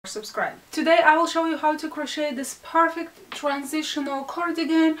subscribed. Today I will show you how to crochet this perfect transitional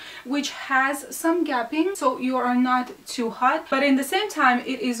cardigan which has some gapping so you are not too hot, but in the same time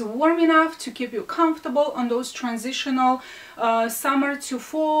it is warm enough to keep you comfortable on those transitional summer to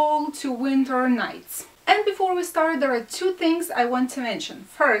fall to winter nights. And before we start, there are two things I want to mention.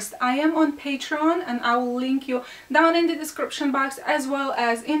 First, I am on Patreon and I will link you down in the description box as well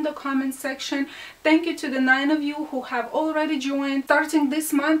as in the comment section. Thank you to the 9 of you who have already joined. Starting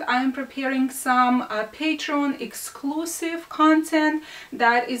this month, I am preparing some Patreon exclusive content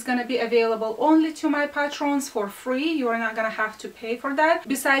that is going to be available only to my patrons for free. You are not going to have to pay for that,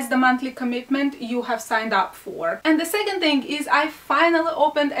 besides the monthly commitment you have signed up for. And the second thing is I finally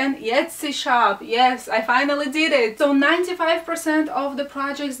opened an Etsy shop. Yes, I finally did it. So 95% of the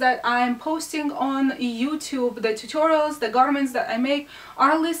projects that I'm posting on YouTube, the tutorials, the garments that I make,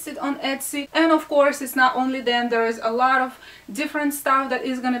 are listed on Etsy. And of course, it's not only them, there is a lot of different stuff that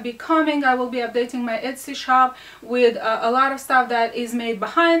is going to be coming. I will be updating my Etsy shop with a lot of stuff that is made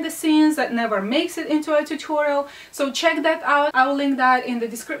behind the scenes that never makes it into a tutorial. So check that out. I will link that in the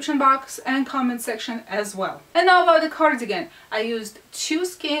description box and comment section as well. And now about the cardigan. I used 2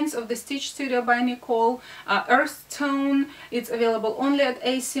 skeins of the Stitch Studio by Nicole Earth Tone. It's available only at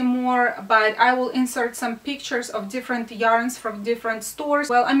AC Moore, but I will insert some pictures of different yarns from different stores.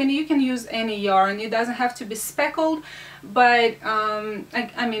 Well, I mean, you can use any yarn. It doesn't have to be speckled, but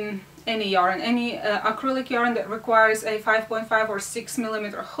I mean any yarn, any acrylic yarn that requires a 5.5 or 6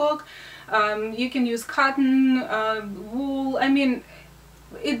 millimeter hook. You can use cotton, wool, I mean,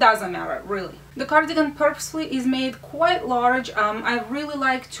 it doesn't matter really. The cardigan purposely is made quite large. I really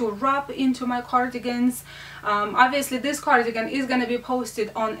like to wrap into my cardigans. Obviously this cardigan is going to be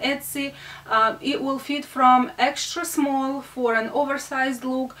posted on Etsy. It will fit from extra small for an oversized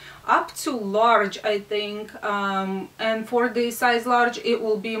look up to large, I think, and for the size large it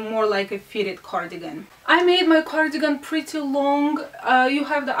will be more like a fitted cardigan. I made my cardigan pretty long. You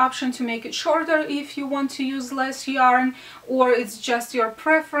have the option to make it shorter if you want to use less yarn, or it's just your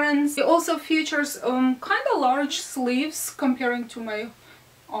preference. It also features kind of large sleeves comparing to my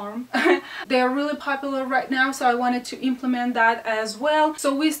arm. They are really popular right now, so I wanted to implement that as well,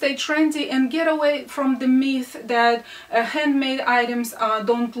 so we stay trendy and get away from the myth that handmade items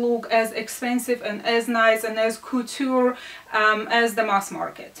don't look as expensive and as nice and as couture as the mass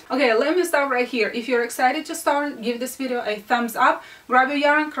market. Okay, let me start right here. If you're excited to start, give this video a thumbs up, grab your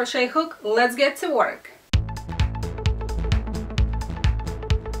yarn, crochet hook, let's get to work.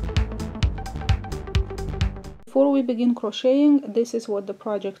 Before we begin crocheting, this is what the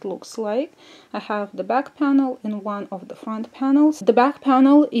project looks like. I have the back panel and one of the front panels. The back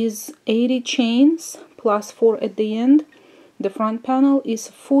panel is 80 chains plus 4 at the end. The front panel is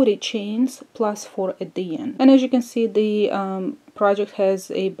 40 chains plus 4 at the end. And as you can see, the project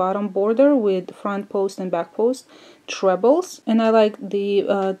has a bottom border with front post and back post trebles, and I like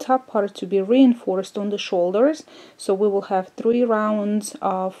the top part to be reinforced on the shoulders, so we will have 3 rounds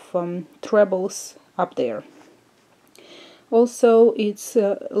of trebles up there. Also, it's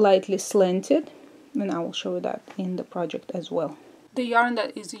lightly slanted, and I will show you that in the project as well. The yarn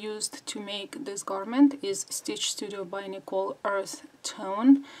that is used to make this garment is Stitch Studio by Nicole Earth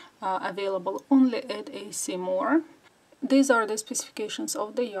Tone, available only at AC Moore. These are the specifications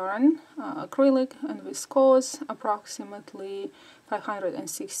of the yarn: acrylic and viscose, approximately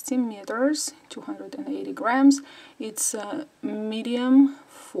 560 meters, 280 grams. It's medium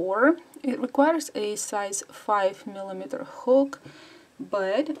 4. It requires a size 5 millimeter hook,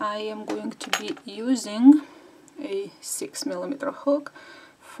 but I am going to be using a 6 millimeter hook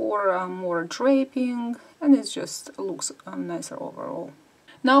for more draping, and it just looks nicer overall.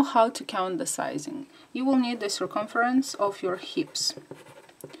 Now, how to count the sizing. You will need the circumference of your hips,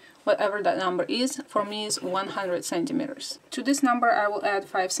 whatever that number is. For me is 100 centimeters. To this number I will add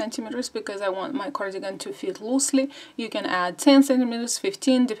 5 centimeters because I want my cardigan to fit loosely. You can add 10 centimeters,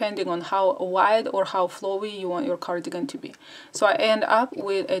 15, depending on how wide or how flowy you want your cardigan to be. So I end up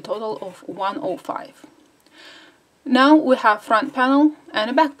with a total of 105. Now we have front panel and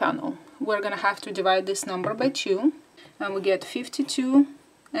a back panel. We're gonna have to divide this number by 2, and we get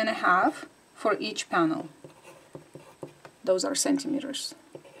 52.5 for each panel. Those are centimeters.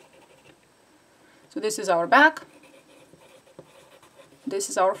 So this is our back, this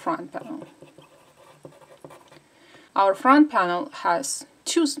is our front panel. Our front panel has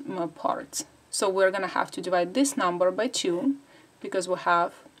 2 parts, so we're gonna have to divide this number by 2 because we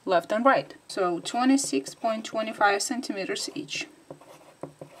have left and right. So 26.25 centimeters each.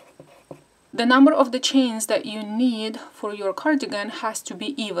 The number of the chains that you need for your cardigan has to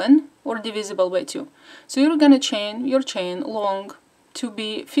be even or divisible by 2. So you're gonna chain your chain long to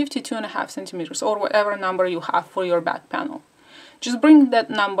be 52.5 centimeters, or whatever number you have for your back panel. Just bring that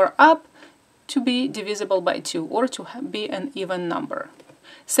number up to be divisible by 2, or to be an even number.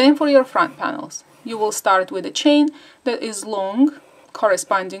 Same for your front panels. You will start with a chain that is long,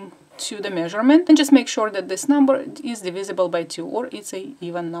 corresponding to the measurement, and just make sure that this number is divisible by 2, or it's an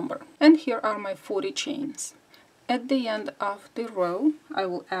even number. And here are my 40 chains. At the end of the row, I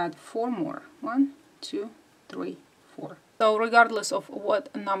will add 4 more. 1, 2, 3, 4. So regardless of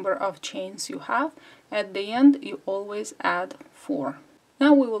what number of chains you have, at the end you always add 4.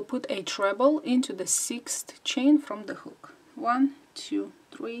 Now we will put a treble into the 6th chain from the hook. 1, 2,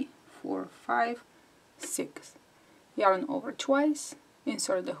 3, 4, 5, 6. Yarn over twice,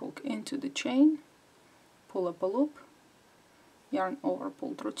 insert the hook into the chain, pull up a loop, yarn over,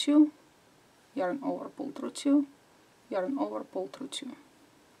 pull through 2, yarn over, pull through 2, yarn over, pull through 2.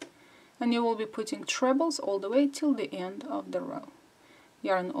 And you will be putting trebles all the way till the end of the row.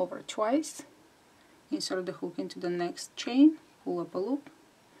 Yarn over twice, insert the hook into the next chain, pull up a loop,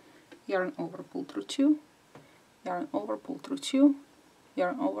 yarn over, pull through 2, yarn over, pull through 2,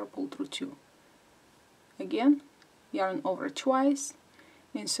 yarn over, pull through 2. Again, yarn over twice,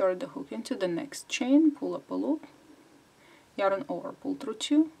 insert the hook into the next chain, pull up a loop, yarn over, pull through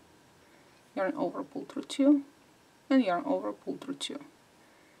 2, yarn over, pull through 2, and yarn over, pull through 2,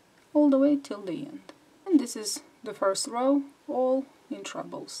 all the way till the end. And this is the first row, all in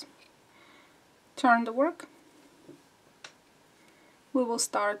trebles. Turn the work. We will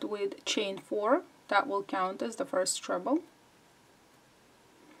start with chain 4, that will count as the first treble.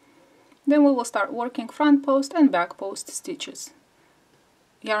 Then we will start working front post and back post stitches.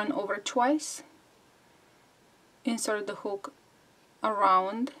 Yarn over twice, insert the hook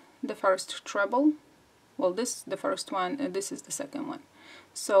around the first treble. Well, this is the first one and this is the second one.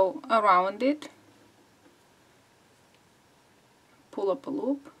 So around it, pull up a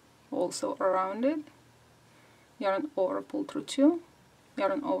loop, also around it, yarn over, pull through 2,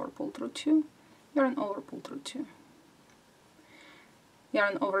 yarn over, pull through 2, yarn over, pull through 2.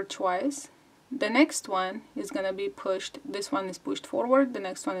 Yarn over twice. The next one is going to be pushed, this one is pushed forward, the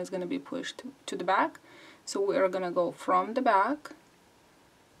next one is going to be pushed to the back. So we are going to go from the back,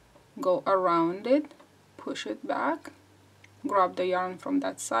 go around it, push it back, grab the yarn from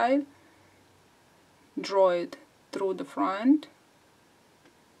that side, draw it through the front,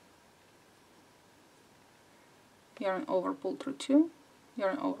 yarn over, pull through 2,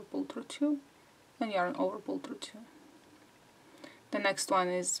 yarn over, pull through 2, and yarn over, pull through 2. The next one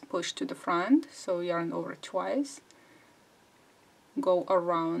is pushed to the front, so yarn over twice, go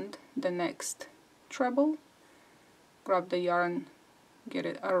around the next treble, grab the yarn, get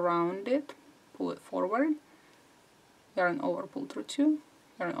it around it, pull it forward, yarn over, pull through 2,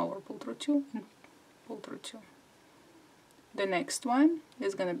 yarn over, pull through 2, and pull through 2. The next one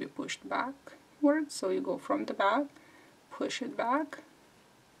is going to be pushed backward, so you go from the back, push it back,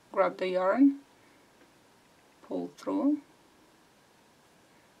 grab the yarn, pull through,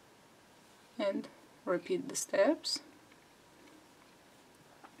 and repeat the steps.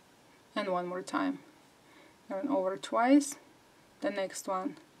 And one more time, yarn over twice. The next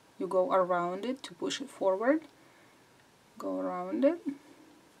one you go around it to push it forward, go around it,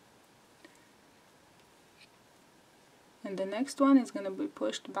 and the next one is going to be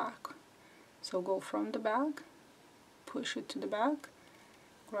pushed back, so go from the back, push it to the back,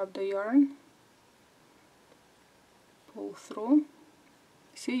 grab the yarn, pull through.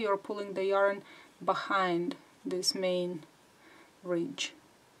 See, you're pulling the yarn behind this main ridge.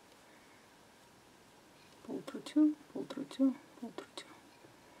 Pull through 2, pull through 2, pull through 2.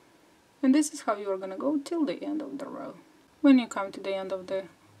 And this is how you are going to go till the end of the row. When you come to the end of the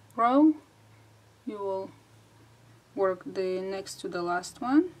row, you will work the next to the last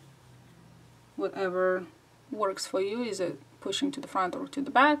one. Whatever works for you, is it pushing to the front or to the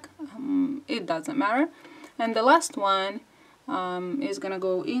back, it doesn't matter. And the last one is gonna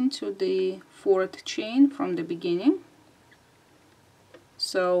go into the 4th chain from the beginning.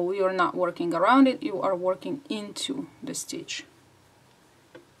 So you're not working around it, you are working into the stitch,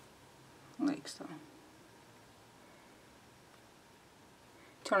 like so.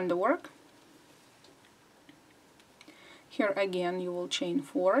 Turn the work. Here again you will chain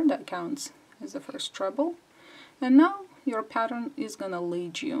 4, that counts as the first treble. And now your pattern is gonna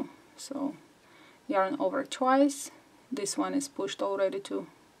lead you. So yarn over twice. This one is pushed already to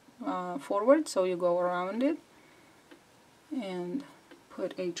forward, so you go around it and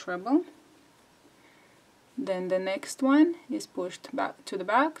put a treble. Then the next one is pushed back to the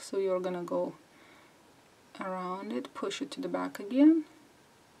back, so you're gonna go around it, push it to the back again,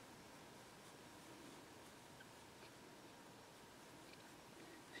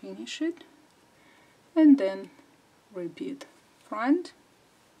 finish it, and then repeat front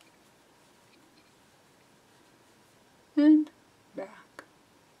and back.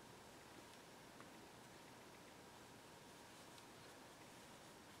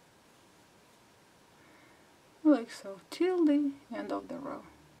 Like so, till the end of the row.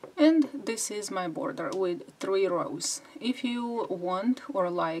 And this is my border with 3 rows. If you want or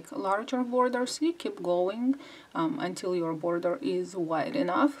like larger borders, you keep going until your border is wide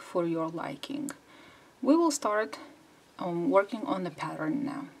enough for your liking. We will start working on the pattern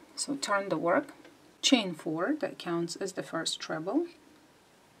now. So turn the work, chain 4, that counts as the first treble,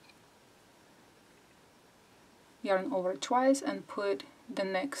 yarn over twice and put the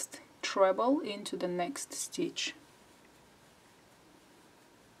next treble into the next stitch.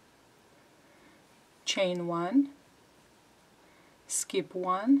 Chain 1, skip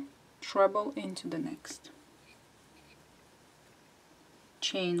 1, treble into the next.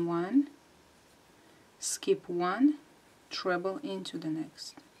 Chain 1, skip 1, treble into the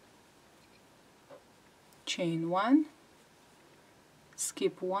next. Chain 1,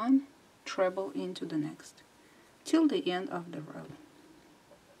 skip 1, treble into the next, till the end of the row.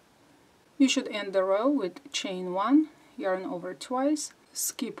 You should end the row with chain 1, yarn over twice,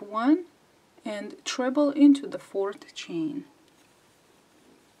 skip 1, and treble into the 4th chain.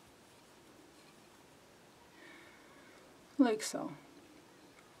 Like so.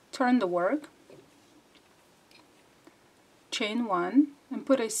 Turn the work, chain 1, and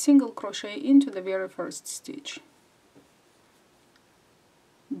put a single crochet into the very first stitch.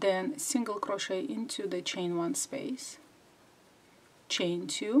 Then single crochet into the chain 1 space, chain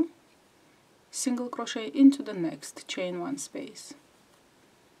 2, single crochet into the next chain 1 space,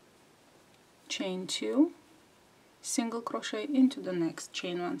 chain 2, single crochet into the next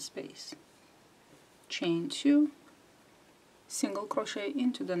chain 1 space, chain 2, single crochet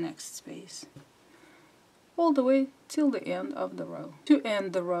into the next space, all the way till the end of the row. To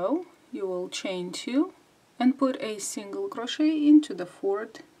end the row, you will chain 2 and put a single crochet into the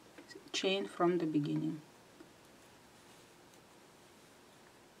 4th chain from the beginning.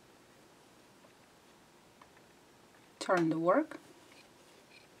 Turn the work,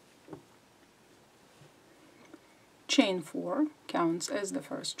 chain 4 counts as the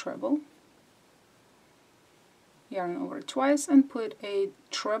first treble, yarn over twice and put a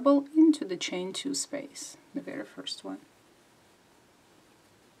treble into the chain 2 space, the very first one.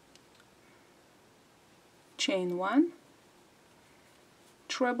 Chain 1,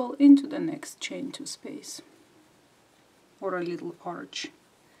 treble into the next chain 2 space, or a little arch.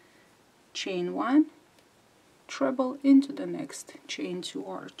 Chain 1, treble into the next chain 2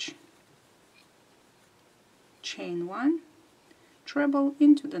 arch. Chain 1, treble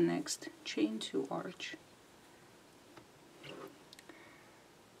into the next chain 2 arch.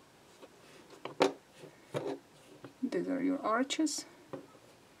 These are your arches,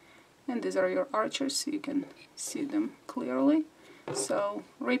 and these are your arches, so you can see them clearly. So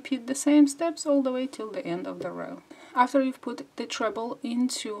repeat the same steps all the way till the end of the row. After you've put the treble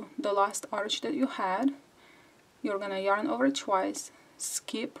into the last arch that you had, you're gonna yarn over twice,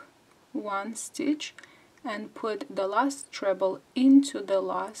 skip 1 stitch, and put the last treble into the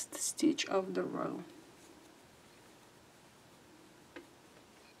last stitch of the row.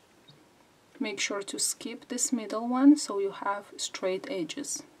 Make sure to skip this middle one so you have straight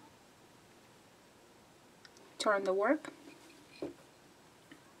edges. Turn the work.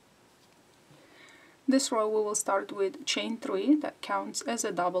 This row we will start with chain 3, that counts as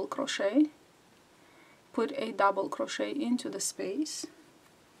a double crochet. Put a double crochet into the space,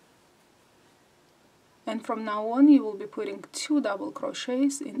 and from now on you will be putting 2 double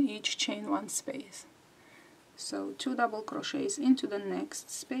crochets in each chain 1 space. So 2 double crochets into the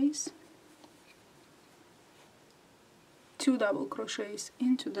next space, 2 double crochets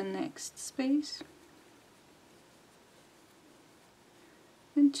into the next space,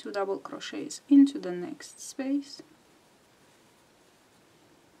 and 2 double crochets into the next space,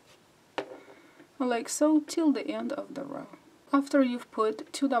 like so till the end of the row. After you've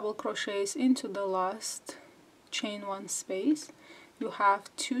put 2 double crochets into the last chain 1 space, you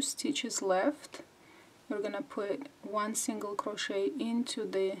have 2 stitches left. You're gonna put 1 single crochet into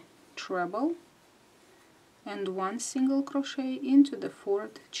the treble and 1 single crochet into the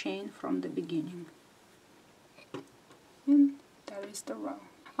 4th chain from the beginning. And that is the row.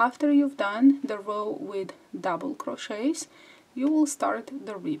 After you've done the row with double crochets, you will start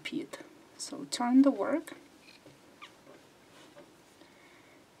the repeat. So turn the work,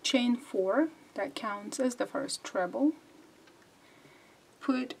 chain 4, that counts as the first treble,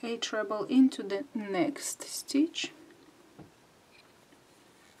 put a treble into the next stitch,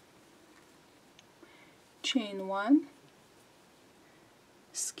 chain 1,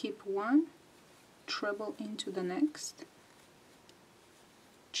 skip 1, treble into the next,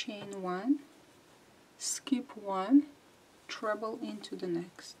 chain 1, skip 1, treble into the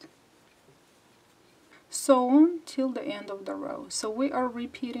next, so on till the end of the row. So we are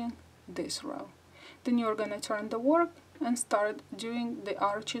repeating this row. Then you're going to turn the work and start doing the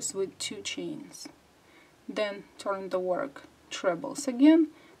arches with 2 chains. Then turn the work, trebles again,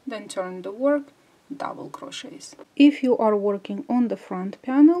 then turn the work, double crochets. If you are working on the front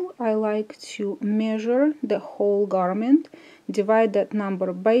panel, I like to measure the whole garment, divide that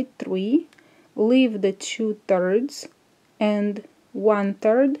number by 3, leave the 2/3, and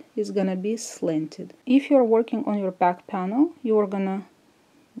 1/3 is gonna be slanted. If you're working on your back panel, you're gonna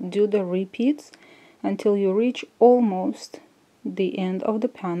do the repeats until you reach almost the end of the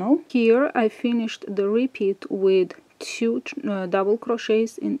panel. Here I finished the repeat with 2 double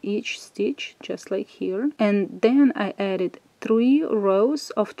crochets in each stitch, just like here, and then I added 3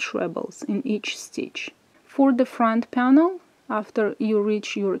 rows of trebles in each stitch. For the front panel, after you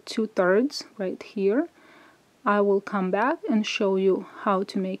reach your 2/3 right here, I will come back and show you how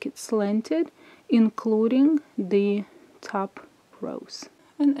to make it slanted, including the top rows.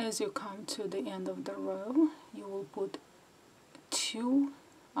 And as you come to the end of the row, you will put 2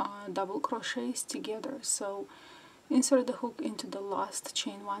 double crochets together. So insert the hook into the last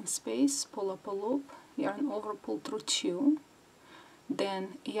chain 1 space, pull up a loop, yarn over, pull through 2,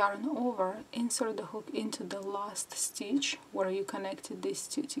 then yarn over, insert the hook into the last stitch where you connected these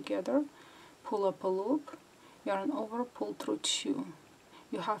 2 together, pull up a loop, yarn over, pull through 2.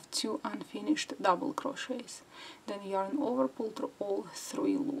 You have 2 unfinished double crochets. Then yarn over, pull through all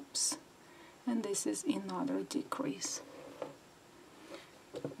 3 loops. And this is another decrease.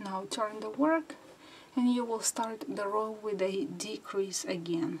 Now turn the work and you will start the row with a decrease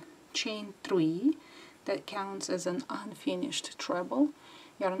again. Chain 3, that counts as an unfinished treble.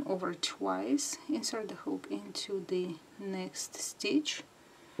 Yarn over twice, insert the hook into the next stitch,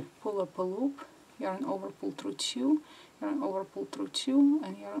 pull up a loop, yarn over, pull through 2, yarn over, pull through 2,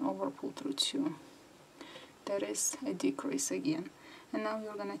 and yarn over, pull through 2. That is a decrease again. And now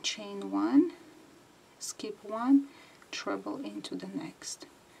you're gonna chain 1, skip 1, treble into the next,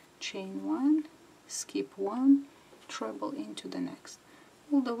 chain 1, skip 1, treble into the next,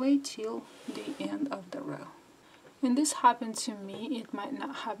 all the way till the end of the row. When this happened to me, it might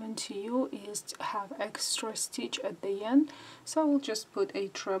not happen to you, is to have extra stitch at the end. So I will just put a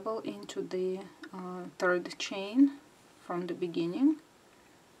treble into the 3rd chain from the beginning,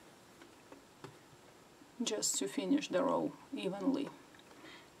 just to finish the row evenly.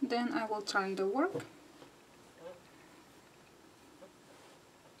 Then I will turn the work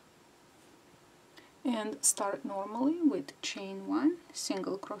and start normally with chain 1,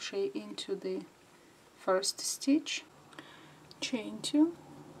 single crochet into the 1st stitch, chain 2,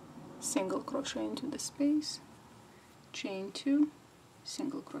 single crochet into the space, chain 2,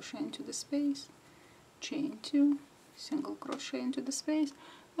 single crochet into the space, chain 2, single crochet into the space,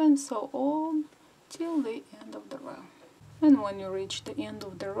 and so on till the end of the row. And when you reach the end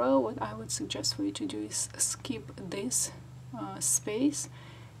of the row, what I would suggest for you to do is skip this space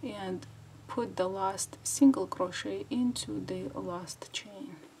and put the last single crochet into the last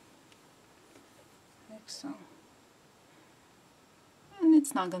chain, like so. And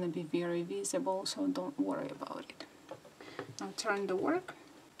it's not going to be very visible, so don't worry about it. Now turn the work,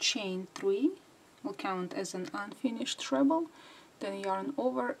 chain 3 will count as an unfinished treble, then yarn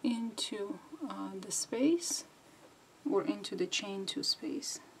over into the space or into the chain 2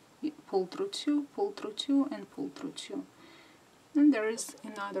 space, pull through 2, pull through 2, and pull through 2, and there is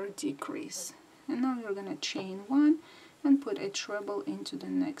another decrease. And now you're gonna chain 1 and put a treble into the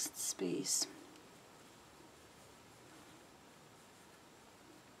next space,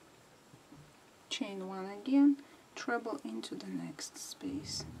 chain 1 again, treble into the next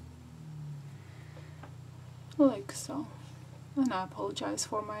space, like so. And I apologize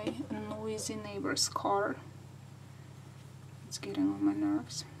for my noisy neighbor's car, it's getting on my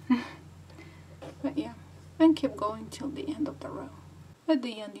nerves. But yeah, and keep going till the end of the row. At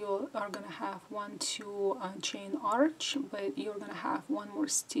the end you are gonna have 1, 2 chain arch, but you're gonna have 1 more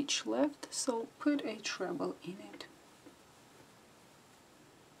stitch left, so put a treble in it,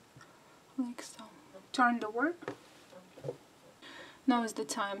 like so. Turn the work. Now is the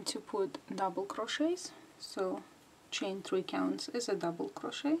time to put double crochets, so chain 3 counts as a double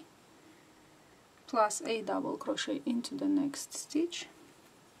crochet, plus a double crochet into the next stitch,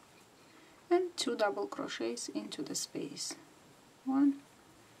 and 2 double crochets into the space, 1,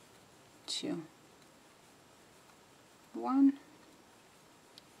 2, 1,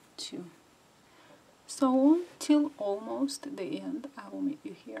 2. so on till almost the end. I will meet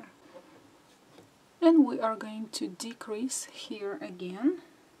you here. And we are going to decrease here again.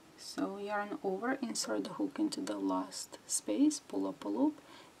 So yarn over, insert the hook into the last space, pull up a loop,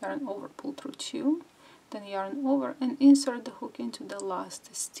 yarn over, pull through 2, then yarn over and insert the hook into the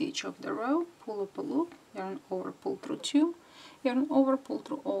last stitch of the row, pull up a loop, yarn over, pull through 2, yarn over, pull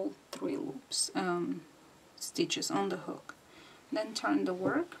through all 3 loops, stitches on the hook. Then turn the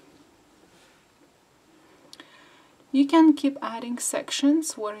work. You can keep adding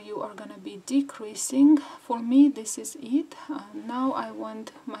sections where you are going to be decreasing. For me, this is it. Now I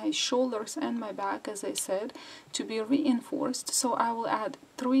want my shoulders and my back, as I said, to be reinforced. So I will add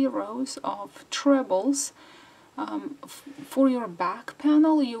 3 rows of trebles. For your back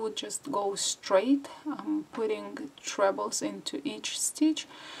panel, you would just go straight, putting trebles into each stitch.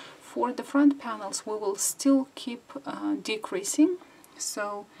 For the front panels, we will still keep decreasing.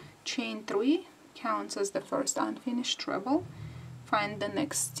 So chain 3 counts as the first unfinished treble. Find the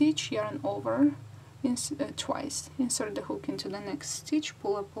next stitch, yarn over twice, insert the hook into the next stitch,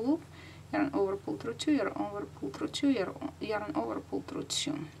 pull up a loop, yarn over, pull through 2, yarn over, pull through 2, yarn over, pull through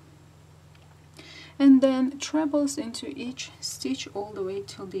 2, and then trebles into each stitch all the way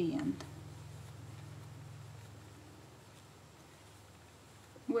till the end.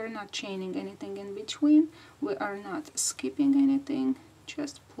 We're not chaining anything in between, we are not skipping anything,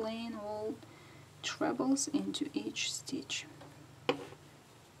 just plain old trebles into each stitch,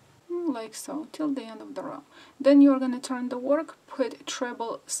 like so, till the end of the row. Then you're going to turn the work, put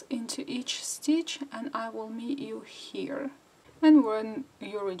trebles into each stitch, and I will meet you here. And when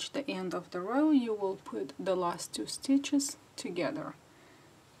you reach the end of the row, you will put the last 2 stitches together.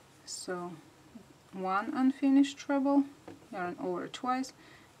 So 1 unfinished treble, yarn over twice,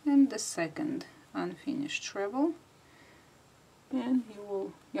 and the second unfinished treble, and you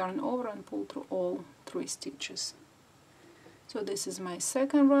will yarn over and pull through all 3 stitches. So this is my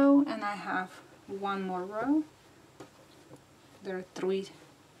second row, and I have 1 more row. There are 3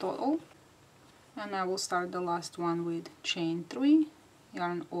 total, and I will start the last one with chain 3,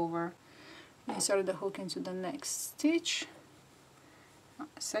 yarn over, insert the hook into the next stitch,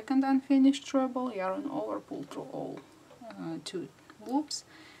 second unfinished treble, yarn over, pull through all 2 loops,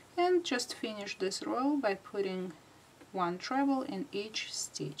 and just finish this row by putting 1 treble in each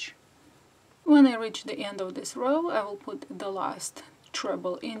stitch. When I reach the end of this row, I will put the last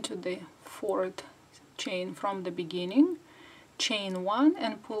treble into the 4th chain from the beginning, chain 1,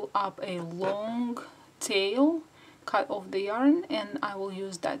 and pull up a long tail, cut off the yarn, and I will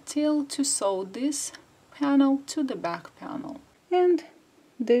use that tail to sew this panel to the back panel. And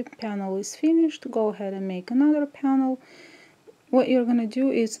the panel is finished. Go ahead and make another panel. What you're going to do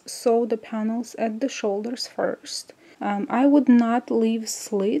is sew the panels at the shoulders first. I would not leave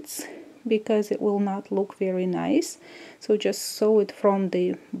slits because it will not look very nice. So just sew it from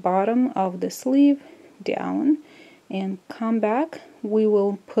the bottom of the sleeve down and come back. We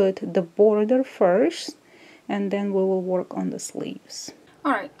will put the border first and then we will work on the sleeves.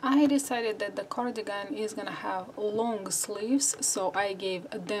 Alright, I decided that the cardigan is gonna have long sleeves, so I gave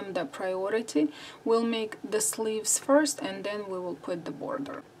them the priority. We'll make the sleeves first and then we will put the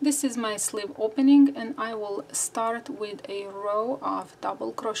border. This is my sleeve opening, and I will start with a row of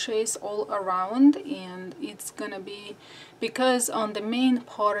double crochets all around, and it's gonna be, because on the main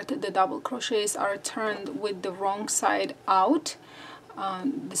part the double crochets are turned with the wrong side out.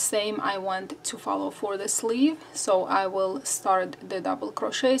 The same I want to follow for the sleeve, so I will start the double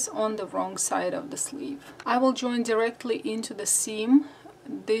crochets on the wrong side of the sleeve. I will join directly into the seam.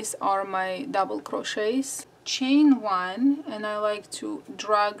 These are my double crochets. Chain 1, and I like to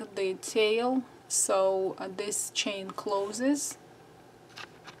drag the tail so this chain closes.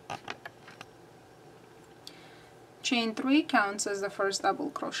 Chain 3 counts as the first double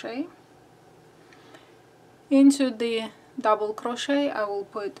crochet. Into the double crochet I will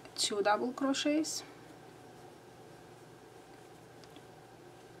put 2 double crochets.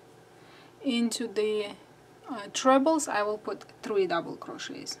 Into the trebles I will put 3 double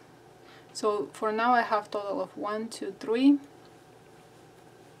crochets. So for now I have total of 1, 2, 3,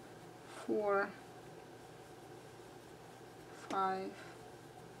 4, 5,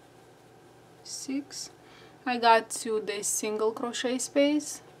 6. I got to the single crochet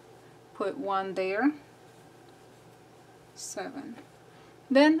space, put 1 there, 7.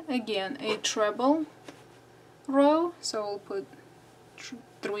 Then again a treble row, so I'll put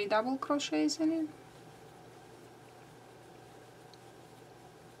 3 double crochets in it.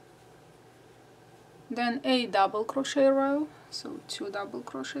 Then a double crochet row, so 2 double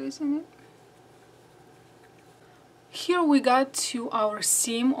crochets in it. Here we got to our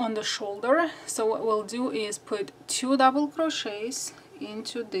seam on the shoulder, so what we'll do is put 2 double crochets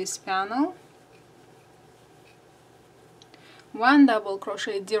into this panel, 1 double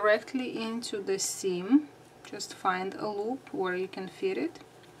crochet directly into the seam, just find a loop where you can fit it,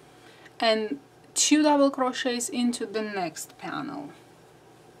 and 2 double crochets into the next panel.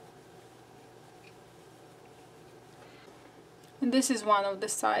 And this is one of the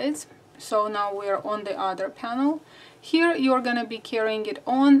sides, so now we're on the other panel. Here you're gonna be carrying it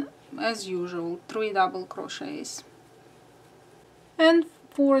on as usual, 3 double crochets. And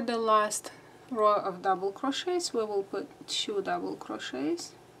for the last row of double crochets we will put 2 double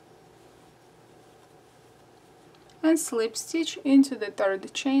crochets and slip stitch into the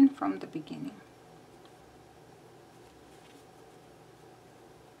 3rd chain from the beginning.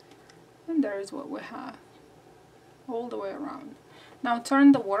 And there is what we have all the way around. Now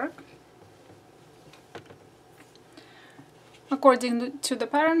turn the work. According to the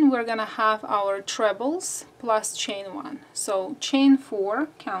pattern, we're gonna have our trebles plus chain 1. So chain 4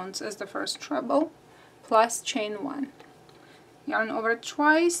 counts as the first treble plus chain 1. Yarn over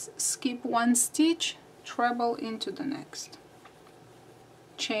twice, skip 1 stitch, treble into the next.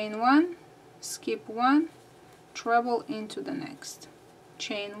 Chain 1, skip 1, treble into the next.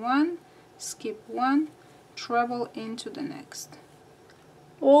 Chain 1, skip 1, treble into the next.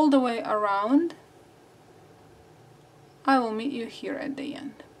 All the way around. I will meet you here at the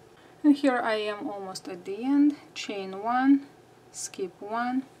end. And here I am almost at the end. Chain 1, skip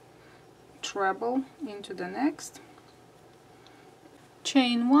 1, treble into the next.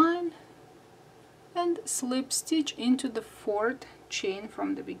 Chain 1 and slip stitch into the 4th chain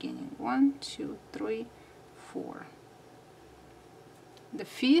from the beginning. 1, 2, 3, 4. The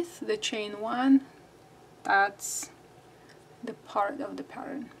 5th, the chain 1, that's the part of the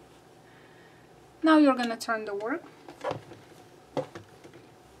pattern. Now you're gonna turn the work.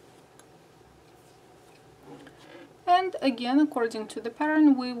 And again, according to the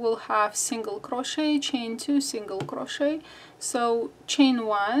pattern, we will have single crochet, chain 2, single crochet. So chain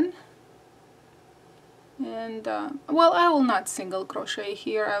 1, and well, I will not single crochet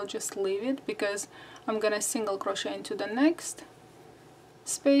here, I'll just leave it because I'm gonna single crochet into the next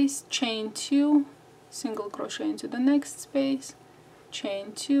space, chain 2, single crochet into the next space,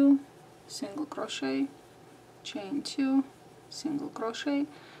 chain 2, single crochet, chain 2, single crochet,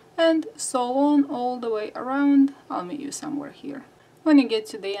 and so on all the way around. I'll meet you somewhere here. When you get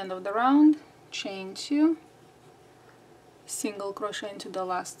to the end of the round, chain 2, single crochet into the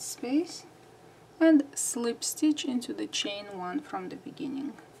last space, and slip stitch into the chain 1 from the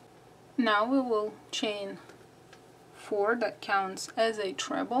beginning. Now we will chain 4, that counts as a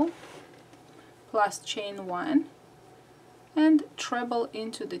treble, plus chain 1, and treble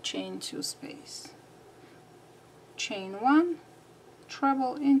into the chain 2 space. Chain 1,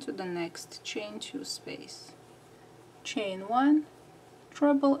 treble into the next chain 2 space. Chain 1,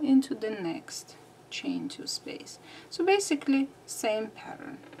 treble into the next chain 2 space. So basically same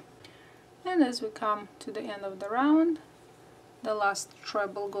pattern. And as we come to the end of the round, the last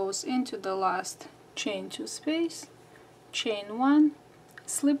treble goes into the last chain 2 space, chain 1,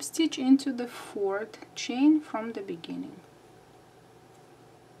 slip stitch into the 4th chain from the beginning.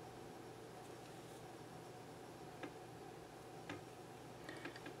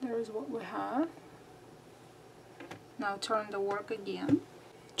 There is what we have. Now turn the work again.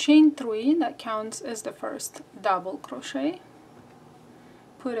 Chain 3, that counts as the first double crochet.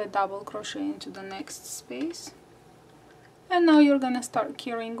 Put a double crochet into the next space. And now you're gonna start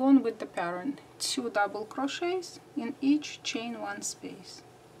carrying on with the pattern. 2 double crochets in each chain 1 space.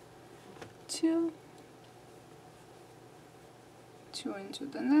 2, 2 into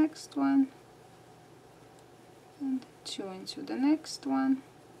the next one, and 2 into the next one,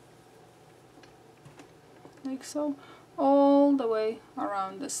 like so, all the way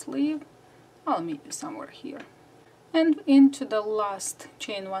around the sleeve. I'll meet you somewhere here. And into the last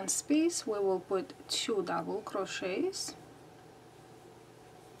chain 1 space we will put 2 double crochets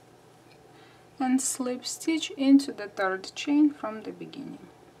and slip stitch into the 3rd chain from the beginning.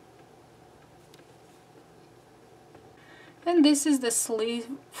 And this is the sleeve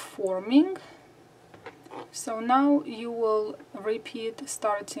forming. So now you will repeat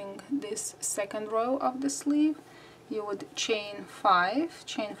starting this 2nd row of the sleeve. You would chain 5,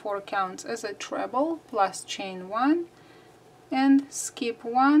 chain 4 counts as a treble, plus chain 1, and skip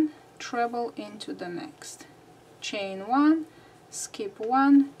 1, treble into the next. Chain 1, skip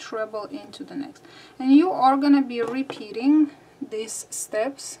 1, treble into the next. And you are going to be repeating these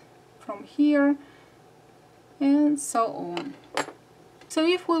steps from here and so on. So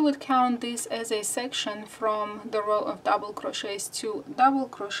if we would count this as a section from the row of double crochets to double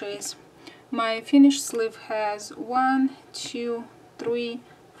crochets, my finished sleeve has 1, 2, 3,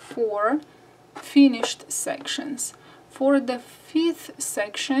 4 finished sections. For the 5th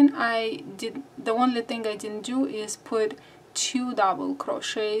section, the only thing I didn't do is put 2 double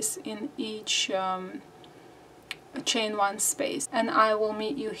crochets in each chain 1 space, and I will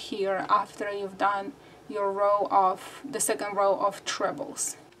meet you here after you've done your the second row of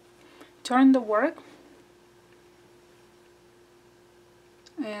trebles. Turn the work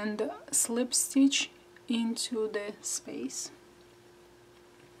and slip stitch into the space.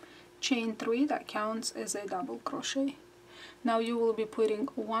 Chain 3, that counts as a double crochet. Now you will be putting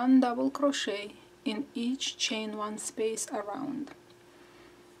 1 double crochet in each chain 1 space around.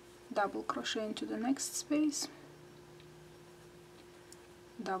 Double crochet into the next space,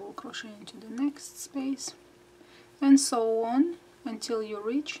 double crochet into the next space, and so on until you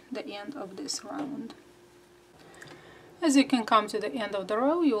reach the end of this round. As you can come to the end of the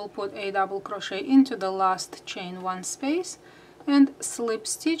row, you will put a double crochet into the last chain 1 space and slip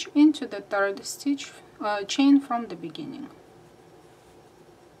stitch into the 3rd chain from the beginning.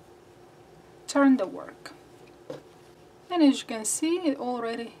 Turn the work, and as you can see, it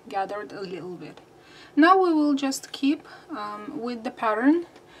already gathered a little bit. Now we will just keep with the pattern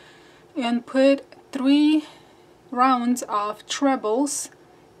and put 3 rounds of trebles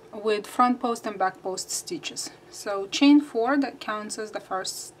with front post and back post stitches. So chain 4, that counts as the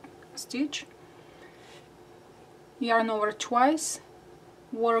first stitch. Yarn over twice,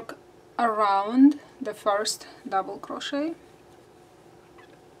 work around the first double crochet,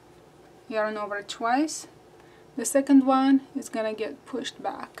 yarn over twice, the second one is gonna get pushed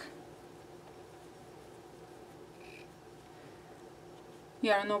back,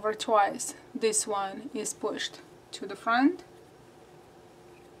 yarn over twice, this one is pushed to the front,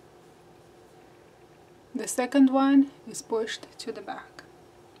 the second one is pushed to the back.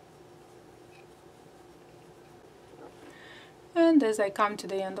 And as I come to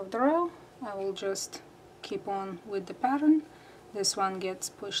the end of the row, I will just keep on with the pattern. This one gets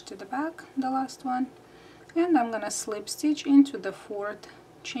pushed to the back, the last one, and I'm gonna slip stitch into the 4th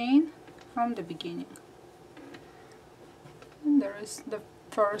chain from the beginning. And there is the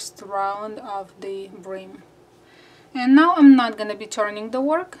first round of the brim. And now I'm not gonna be turning the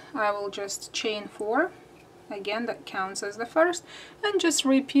work. I will just chain 4, again that counts as the first, and just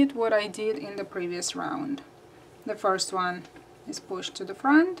repeat what I did in the previous round. The first one is pushed to the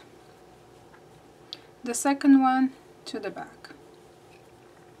front, the second one to the back.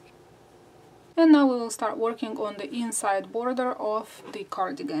 And now we will start working on the inside border of the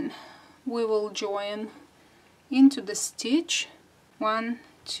cardigan. We will join into the stitch 1,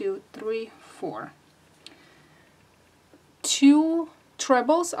 2, 3, 4. 2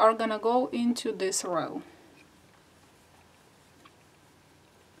 trebles are gonna go into this row.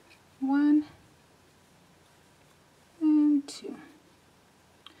 1 and 2.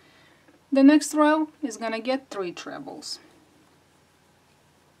 The next row is gonna get 3 trebles.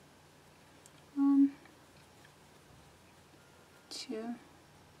 1, 2,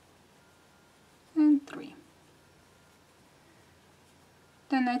 and 3.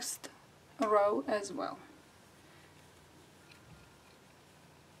 The next row as well.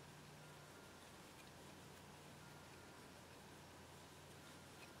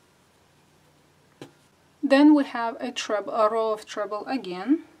 Then we have a row of treble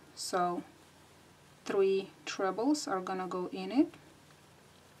again, so 3 trebles are gonna go in it.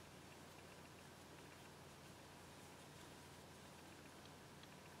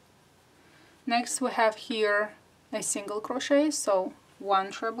 Next we have here a single crochet, so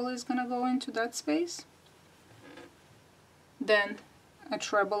 1 treble is gonna go into that space. Then a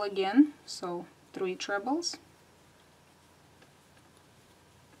treble again, so 3 trebles.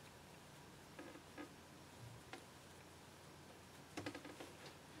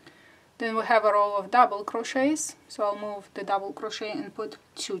 Then we have a row of double crochets, so I'll move the double crochet and put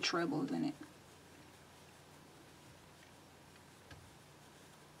 2 trebles in it.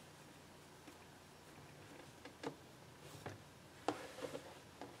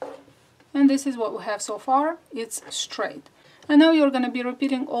 And this is what we have so far. It's straight. And now you're going to be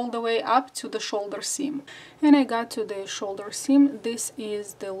repeating all the way up to the shoulder seam. And I got to the shoulder seam. This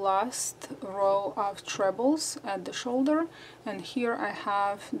is the last row of trebles at the shoulder, and here I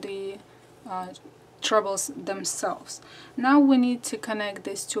have the trebles themselves. Now we need to connect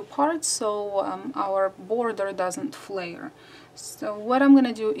these 2 parts so our border doesn't flare. So what I'm going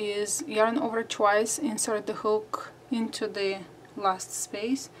to do is yarn over twice, insert the hook into the last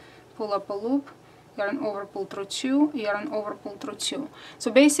space, pull up a loop, yarn over, pull through 2, yarn over, pull through 2.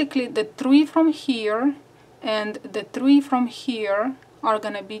 So basically the 3 from here and the 3 from here are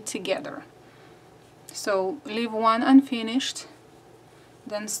gonna be together. So leave one unfinished,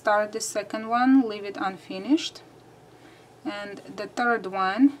 then start the second one, leave it unfinished, and the third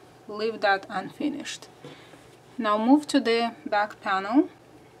one, leave that unfinished. Now move to the back panel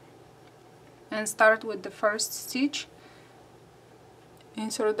and start with the first stitch.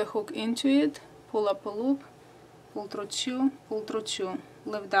 Insert the hook into it, pull up a loop, pull through 2, pull through 2,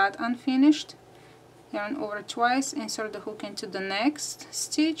 leave that unfinished, yarn over twice, insert the hook into the next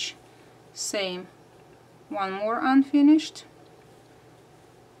stitch, same, one more unfinished,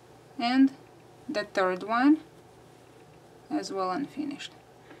 and the third one as well unfinished.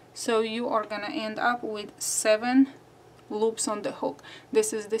 So you are gonna end up with 7 loops on the hook.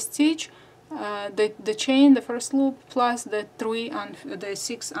 This is the stitch, the chain, the first loop, plus the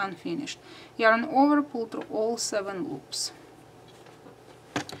 6 unfinished. Yarn over, pull through all 7 loops.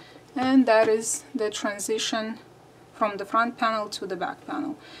 And that is the transition from the front panel to the back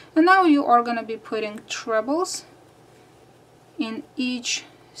panel. And now you are going to be putting trebles in each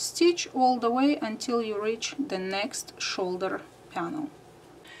stitch all the way until you reach the next shoulder panel.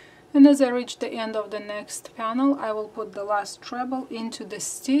 And as I reach the end of the next panel, I will put the last treble into the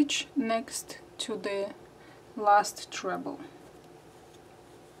stitch next to the last treble.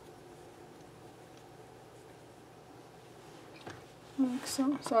 Like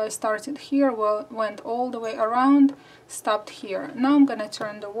so. So I started here, well, went all the way around, stopped here. Now I'm gonna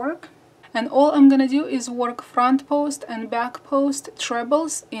turn the work, and all I'm gonna do is work front post and back post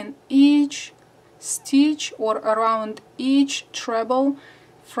trebles in each stitch or around each treble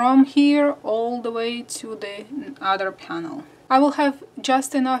from here all the way to the other panel. I will have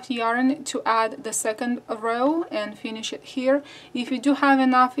just enough yarn to add the second row and finish it here. If you do have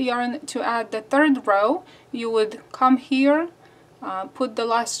enough yarn to add the third row, you would come here, put the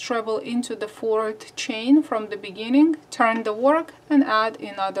last treble into the 4th chain from the beginning, turn the work and add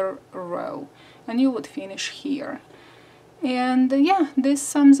another row, and you would finish here. And yeah, this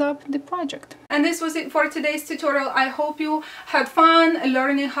sums up the project. And this was it for today's tutorial. I hope you had fun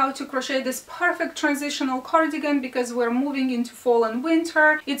learning how to crochet this perfect transitional cardigan, because we're moving into fall and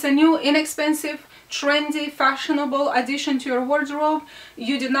winter. It's a new, inexpensive, trendy, fashionable addition to your wardrobe.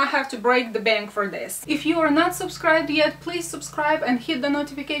 You did not have to break the bank for this. If you are not subscribed yet, please subscribe and hit the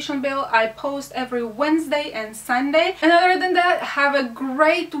notification bell. I post every Wednesday and Sunday. And other than that, have a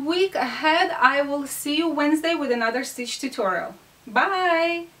great week ahead. I will see you Wednesday with another stitch tutorial.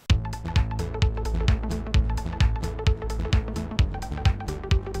 Bye!